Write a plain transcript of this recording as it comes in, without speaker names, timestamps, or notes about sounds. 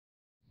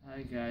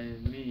Hi guys,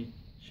 it's me,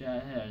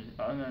 Shathead.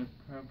 I'm the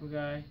purple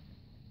guy.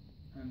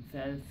 I'm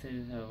sad to say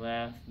this is our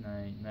last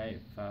night, night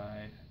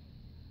 5.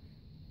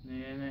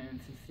 The end of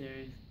the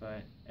series,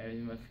 but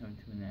everything must come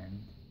to an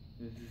end.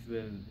 This is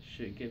where the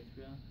shit gets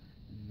real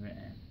and where it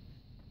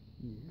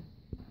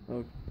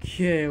ends.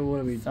 Okay, what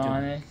are we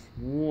Sonic,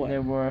 doing? What?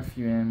 there were a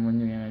few when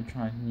the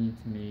animatronics need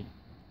to meet.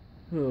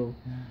 Who?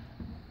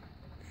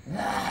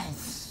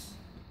 Nice!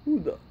 Who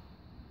the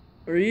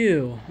are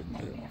you?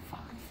 Nightmare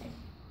Foxy.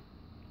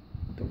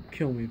 Don't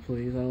kill me,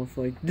 please. I don't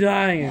feel like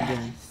dying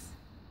again.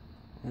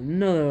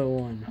 Another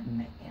one.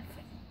 Nightmare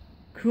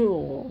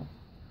Cool.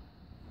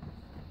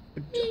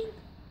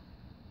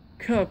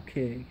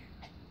 Cupcake.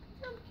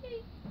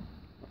 Cupcake.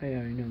 I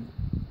already know.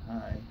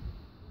 Hi,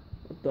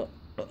 What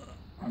the?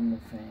 I'm the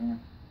fan.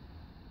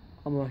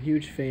 I'm a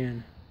huge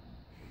fan.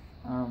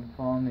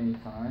 Follow me,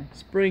 Sonic.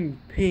 Spring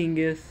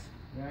Pingus.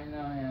 Right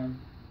now I am.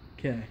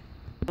 Okay.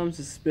 I'm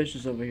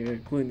suspicious over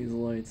here, cleaning these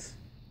lights.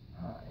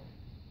 Hi.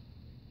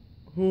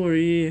 Who are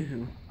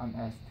you? I'm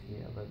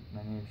SP, but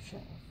my name's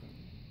Shadowfree.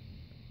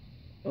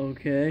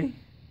 Okay.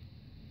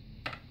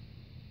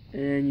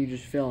 And you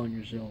just fell on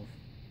yourself.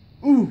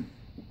 Ooh!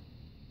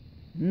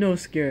 No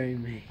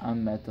scaring me.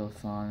 I'm Metal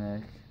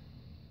Sonic.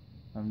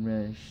 I'm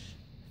really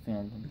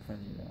Phantom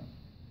Freddy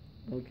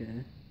though.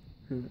 Okay.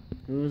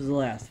 Who was the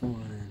last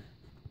one?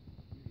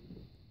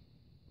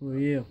 Who are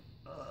you?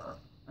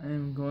 I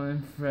am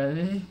going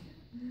Freddy.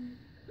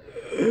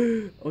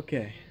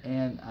 Okay.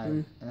 And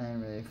I'm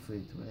really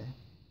Fleetway.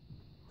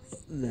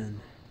 Then,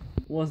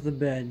 what's the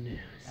bad news?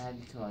 Add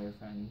to all your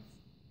friends.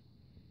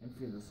 And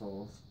free the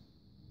souls.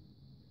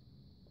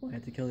 Oh, I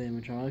have to kill the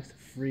animatronics to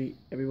free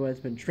everybody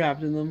that's been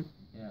trapped in them?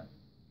 Yeah.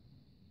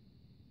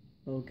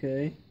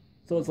 Okay.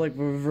 So it's like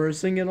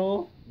reversing it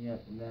all?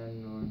 Yep, and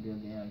then we'll reveal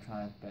the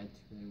animatronic bed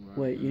to the world.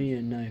 Wait, you need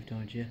a knife,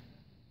 don't you?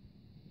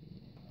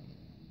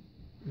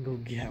 Go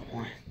get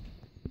one.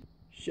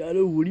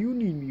 Shadow, what do you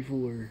need me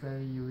for?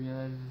 Freddy, you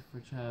realize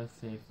it's for child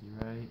safety,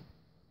 right?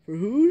 For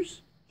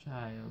whose?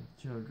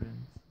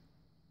 Children's.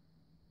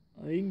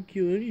 I didn't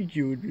kill any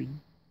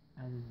children.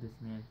 I did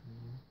dismantle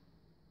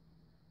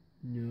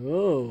you.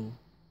 No.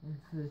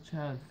 It's for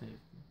child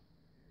safety.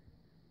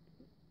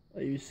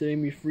 Are you setting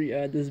me free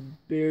out of this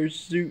bear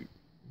suit?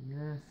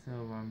 Yes, so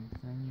I'm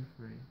setting you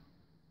free.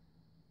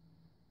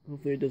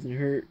 Hopefully it doesn't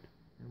hurt.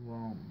 It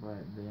won't, but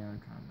the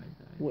animatronic might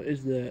die. What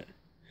is that?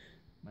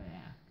 My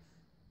axe.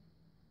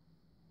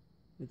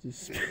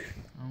 It's a I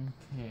don't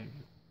care.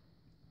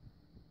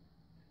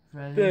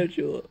 Freddy?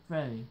 spatula.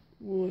 Freddy.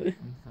 What?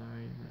 I'm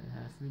sorry, but it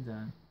has to be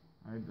done.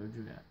 I'll rebuild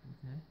your back,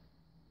 okay?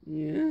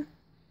 Yeah?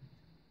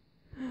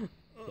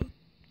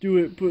 Do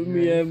it, put me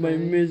Ready, out of my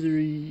Freddy?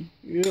 misery.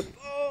 Yep.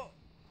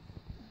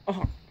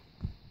 Oh.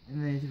 And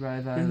then you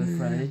rise out of the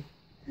Freddy.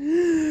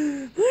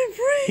 I'm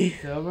free!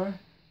 Silver?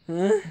 Huh?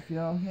 You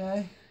feel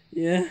okay?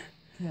 Yeah.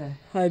 Okay.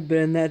 I've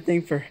been in that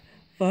thing for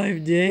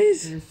 5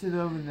 days. Just sit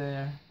over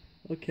there.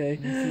 Okay.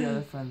 And see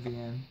other friends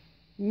again.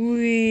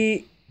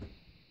 We.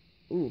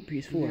 Ooh,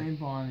 piece You're 4. getting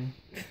Bonnie.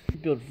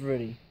 Build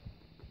Freddy.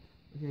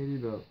 Okay,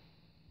 rebuild.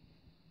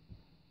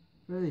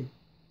 Freddy.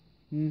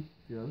 Feel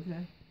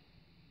okay?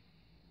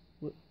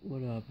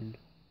 What happened?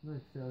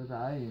 Look, so is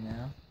I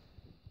now.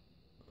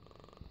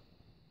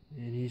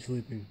 And he's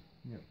sleeping.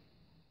 Yep.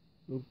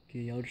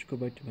 Okay, I'll just go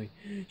back to my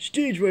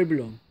stage where I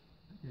belong.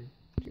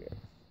 Okay.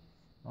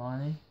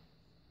 Bonnie,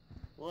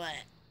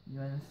 What? you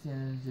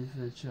understand this is just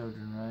for the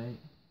children, right?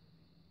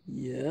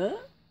 Yeah?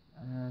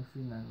 I'm gonna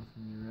free Knuckles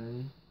from you,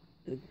 ready?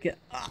 Okay.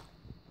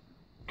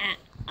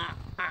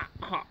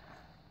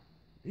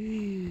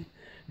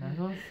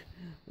 Knuckles?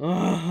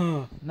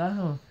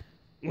 Knuckles!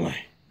 What?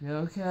 Feel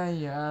okay?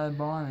 You're out of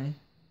Bonnie.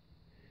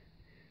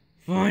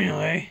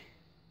 Finally.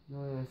 Go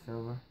there,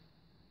 Silver.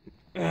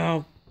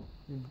 Oh.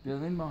 You're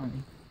building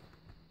Bonnie.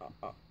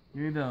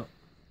 You rebuilt.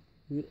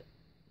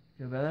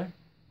 Feel better?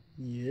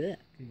 Yeah.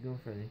 Okay, go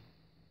Freddy.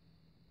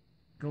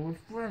 Go with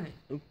Freddy.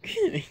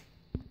 Okay.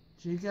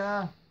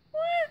 Chica!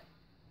 What?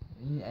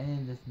 I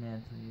need to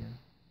dismantle you.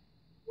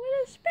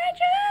 With a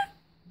spatula?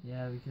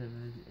 Yeah, because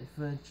it's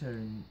for the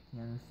children. Can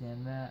you understand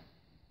that?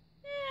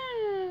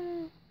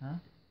 Yeah. Huh?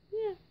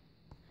 Yeah.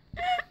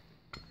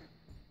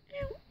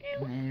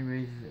 And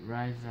Amy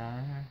rises out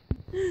of her.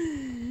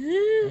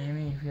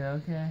 Amy, you feel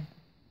okay?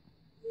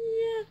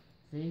 Yeah.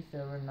 See,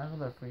 Silver and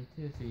Knuckles are free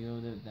too, so you go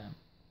with them.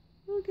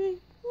 Okay.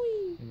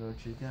 Whee. You go,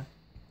 Chica.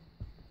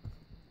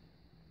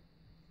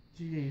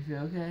 Chica, you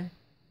feel okay?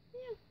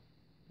 Yeah.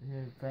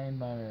 Here's Flame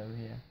Bomber over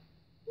here.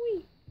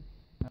 Whee.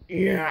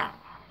 Yeah.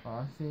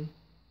 Foxy?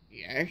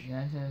 Yes. You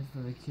understand it's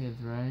for the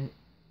kids, right?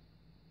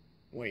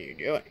 What are you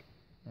doing?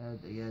 They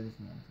gotta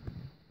dismantle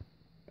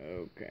you.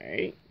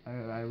 Okay. I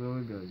will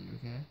rebuild you,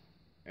 okay?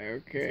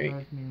 Okay. It's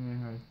hurt me when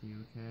it hurts you,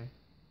 okay?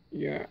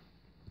 Yeah.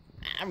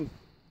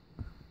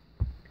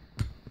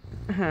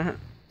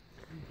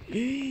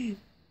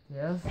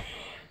 Yes?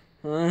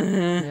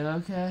 Uh-huh. Feel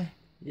okay?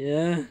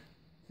 Yeah.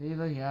 See,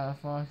 look, you're out of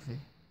Foxy.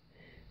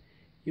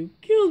 You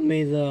killed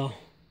me though.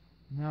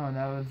 No,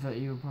 that was the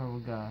evil purple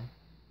guy.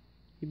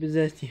 He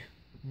possessed you.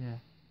 Yeah.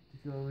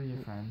 go with your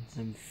friends.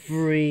 I'm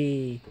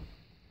free.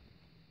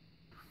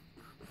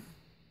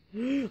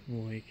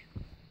 Like.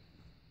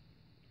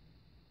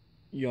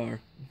 Yar.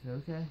 You feel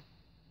okay?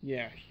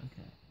 Yes.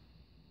 Okay.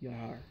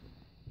 Yar.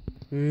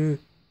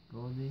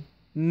 Goldie,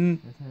 Hmm.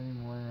 that's hurting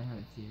more than it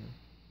hurts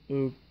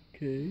you.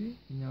 Okay.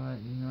 You know what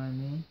I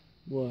mean?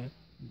 What?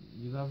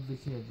 You love the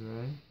kids,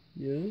 right?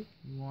 Yeah? You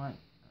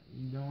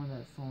don't want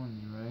that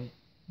phone, right?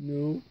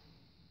 No.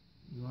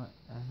 I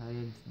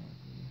understand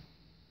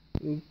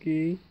you.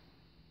 Okay.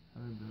 I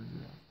would build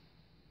you up.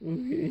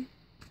 Okay.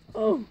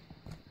 Oh.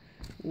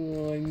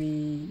 Why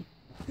me?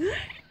 Wait,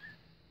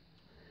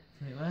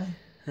 what?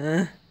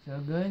 Huh? Feel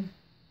good?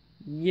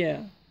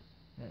 Yeah.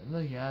 Yeah,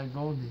 look, you got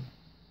Goldie.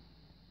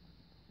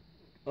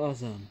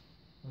 Awesome.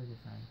 Where's your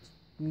friend?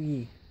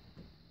 Me.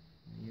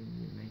 You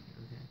make it,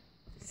 okay.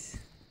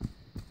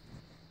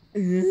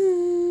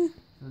 Yes.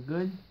 Feel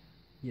good?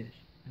 Wait,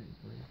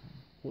 where's your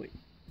friend? Wait.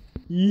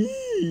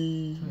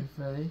 Yee. Wait,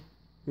 Freddy,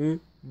 Huh?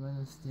 you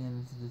understand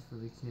this is just for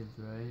the kids,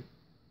 right?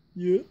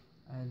 Yeah.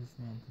 I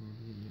understand too,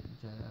 to get your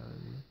jet out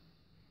of you.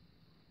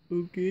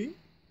 Okay.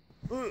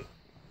 No.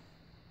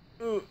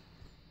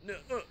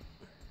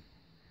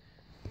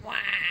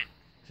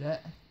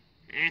 Jet?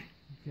 You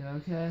feel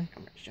okay?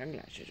 My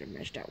sunglasses are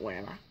messed up,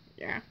 whatever.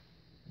 Yeah.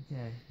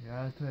 Okay, you're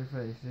out of Toy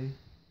Freddy, see?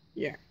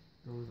 Yeah.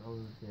 Those all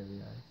the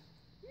daily eyes.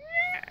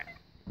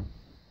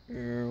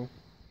 Oh.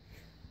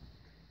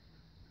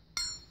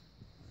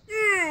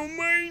 Oh,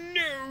 my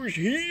nose.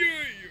 Here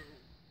you.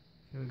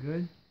 Feel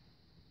good?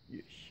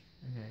 Yes.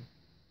 Okay.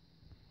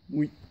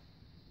 Wait.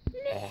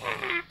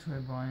 Toy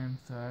Boy, I'm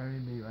sorry,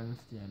 but you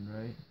understand,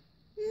 right?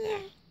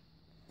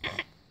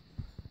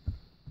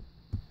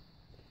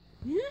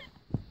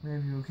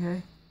 Babe, you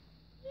okay?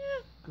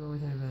 Go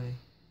with everybody.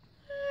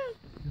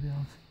 Go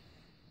down.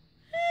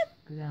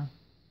 Go down.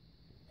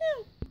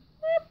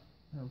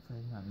 Hopefully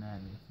he's not mad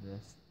at me for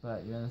this,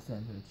 but you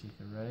understand for the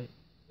Chica, right?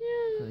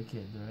 For the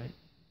kids, right?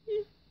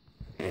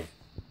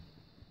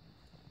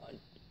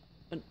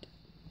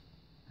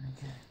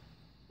 Okay.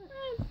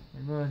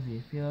 Hey, Rosie,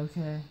 you feel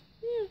okay?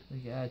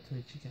 Look at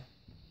Toy Chica.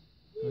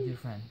 Go with your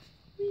friends.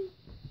 You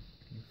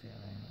fail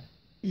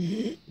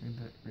anyway.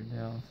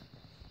 Rebels.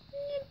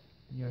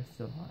 You're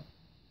still hot.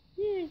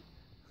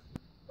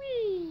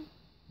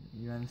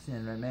 You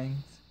understand, right,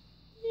 Megan?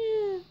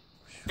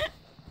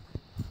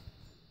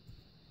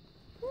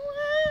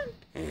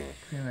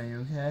 Cream, are you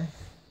okay?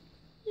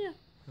 Yeah.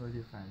 Go with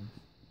your friends.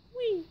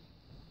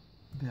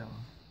 Bill.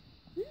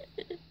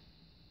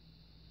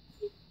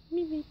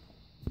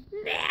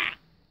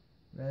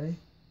 Ready?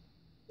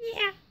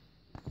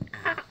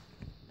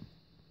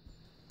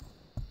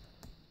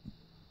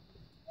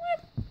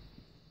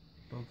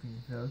 Broken,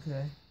 you feel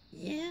okay?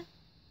 Yeah.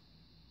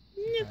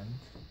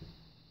 Friends.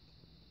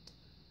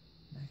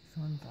 Next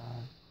one's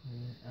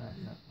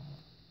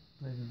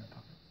Blade in the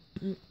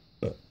Puppet.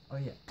 Oh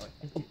yeah.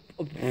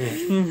 I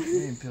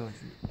didn't build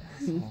you,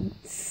 asshole.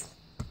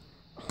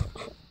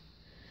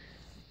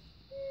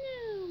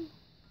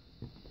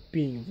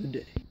 Beginning of the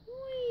day.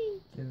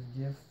 Give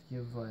gift,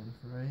 give life,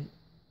 right?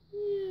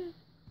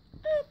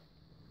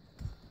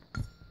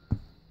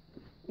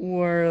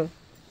 Or.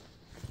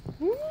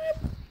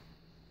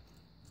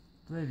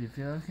 Blade, you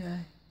feel okay?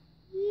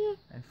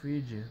 I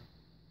freed you.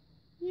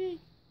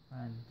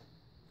 Friends.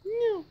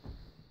 Bill.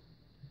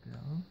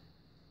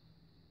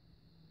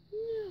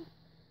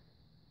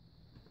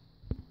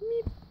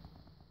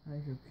 Are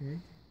you okay?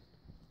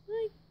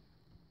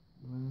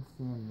 You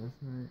understand this,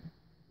 right?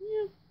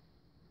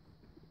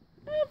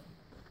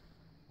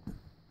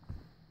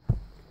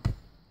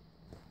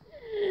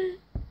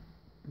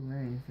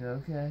 Blade, you feel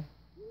okay?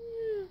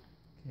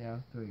 Okay,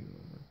 I'll throw you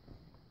over.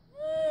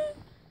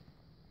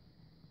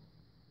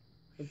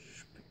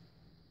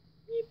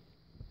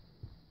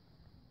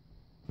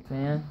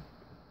 Fan,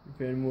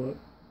 Fan what?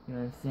 you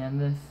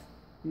understand this?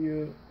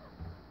 Yeah.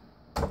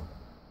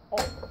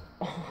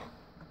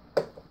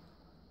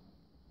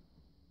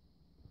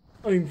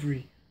 I'm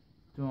free.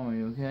 Storm, are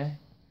you okay?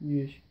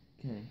 Yes.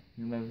 Okay,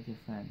 you're back with your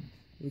friends.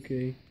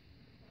 Okay.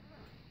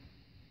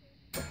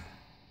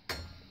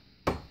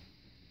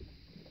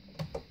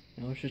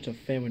 Now it's just a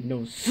fan with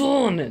no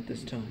soul in it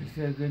this You time.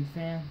 feel good,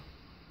 fan?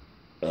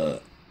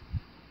 Yes.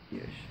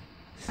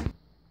 You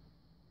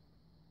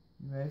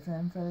ready,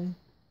 fan, Freddy?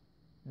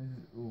 This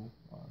is ooh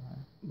all the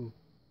time. Ooh.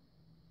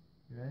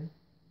 You ready?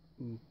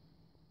 Ooh.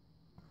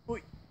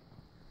 Oi.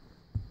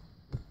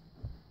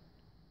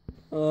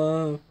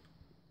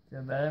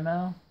 Feel better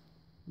now?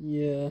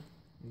 Yeah.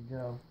 You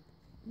go.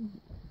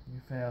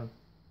 You failed.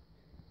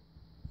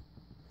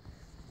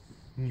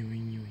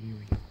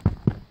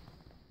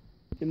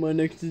 Am I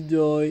next to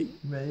die?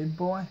 Ready,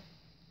 boy?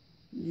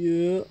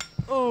 Yeah.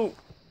 Oh.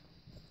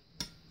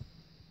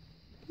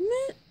 Ooh.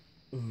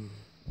 You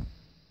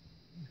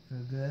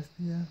feel good,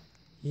 SPF?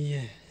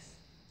 Yes.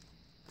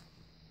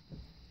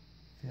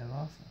 Feel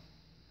awesome.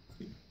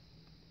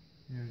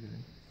 You're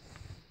good.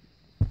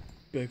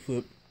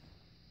 Backflip.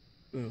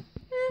 Oh.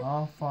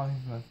 All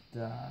fuckers must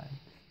die.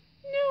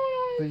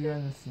 But you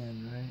understand,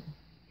 right?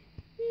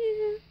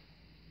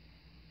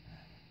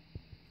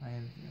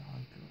 Ramsey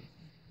Hunters.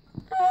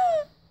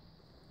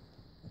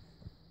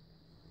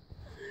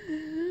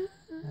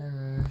 Hi,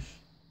 Rouge.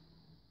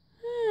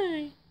 Hi.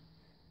 You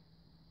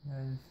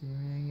guys see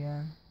me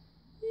again?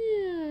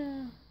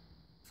 Yeah.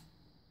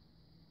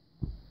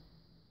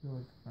 You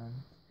look fun.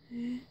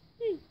 We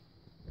Feel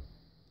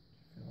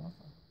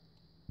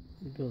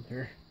awesome. built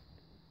her.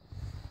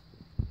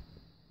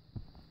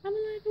 I'm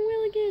alive and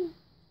well again.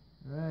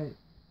 Right.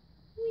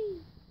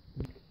 Wee.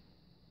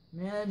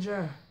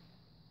 Manager,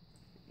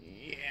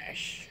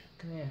 Yes.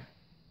 come here.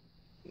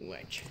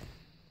 What?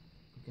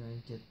 We're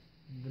gonna get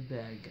the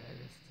bad guy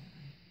this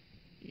time.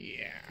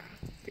 Yeah.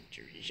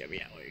 Victories of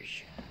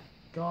yours.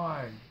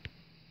 Guard,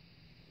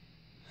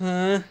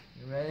 Huh?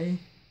 you ready?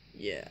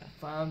 Yeah.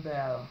 Final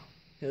battle.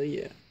 Hell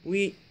yeah.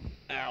 We.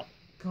 Ow.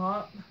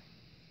 Cop,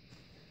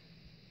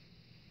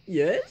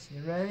 Yes?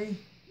 you ready?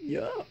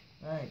 Yeah.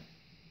 Right.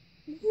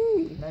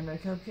 Woo. Nightmare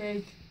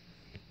Cupcake?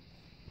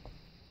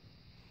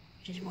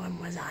 Just when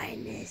was I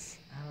in this?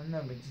 I don't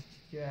know, but just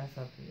get your ass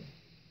up here.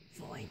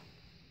 Fine.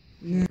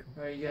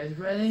 Are you guys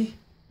ready?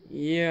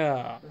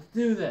 Yeah. Let's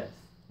do this.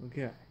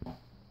 Okay.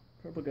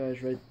 Purple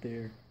guy's right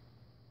there.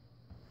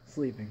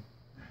 Sleeping.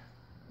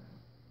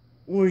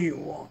 What do you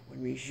want with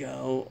me,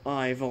 Shadow?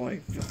 I've only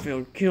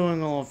fulfilled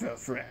killing all of your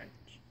friends.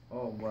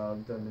 Oh, well,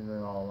 don't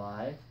they're all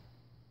alive.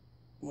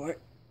 What?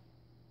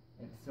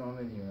 And so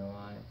many are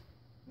alive.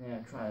 Yeah,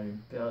 try to be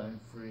built and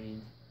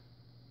freed.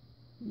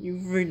 You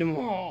freed them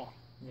all.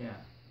 Yeah.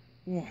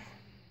 Wha-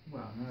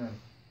 Well, I'm gonna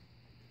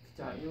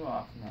start you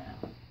off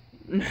now.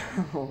 No.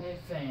 Hey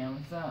fam,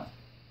 what's up?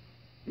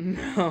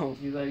 No.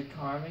 You like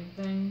carving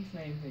things?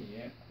 Maybe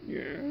you.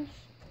 Yes.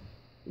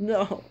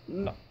 No.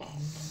 No.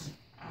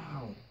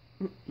 Ow.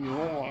 You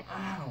are.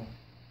 Ow.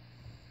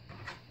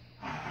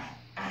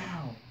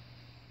 Ow.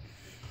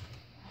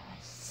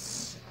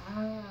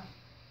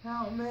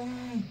 Help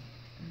me.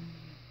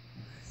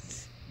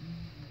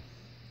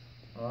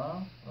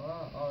 Hello? Hello?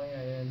 Oh,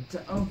 yeah.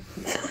 Oh. Ow,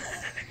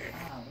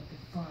 what the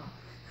fuck?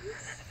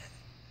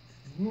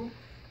 Whoop.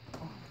 Oh,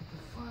 what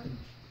the fudge?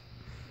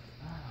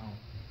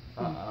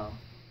 Ow. Uh-oh.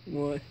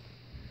 What?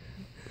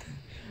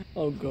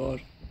 Oh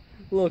god.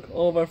 Look,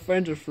 all of our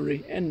friends are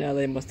free, and now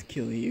they must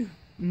kill you.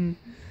 No!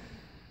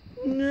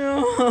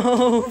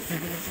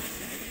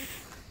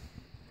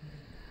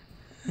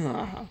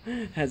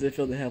 How's it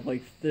feel to have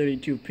like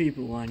 32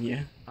 people on you?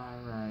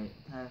 Alright,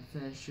 time to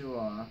finish you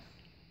off.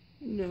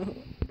 No.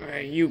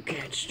 Hey, you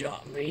can't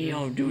stop me.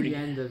 I'll do the it.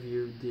 end of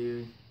you,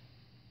 dude.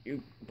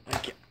 I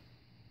can't.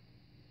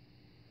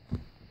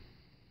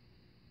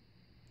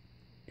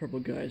 Purple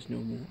guys no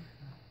more.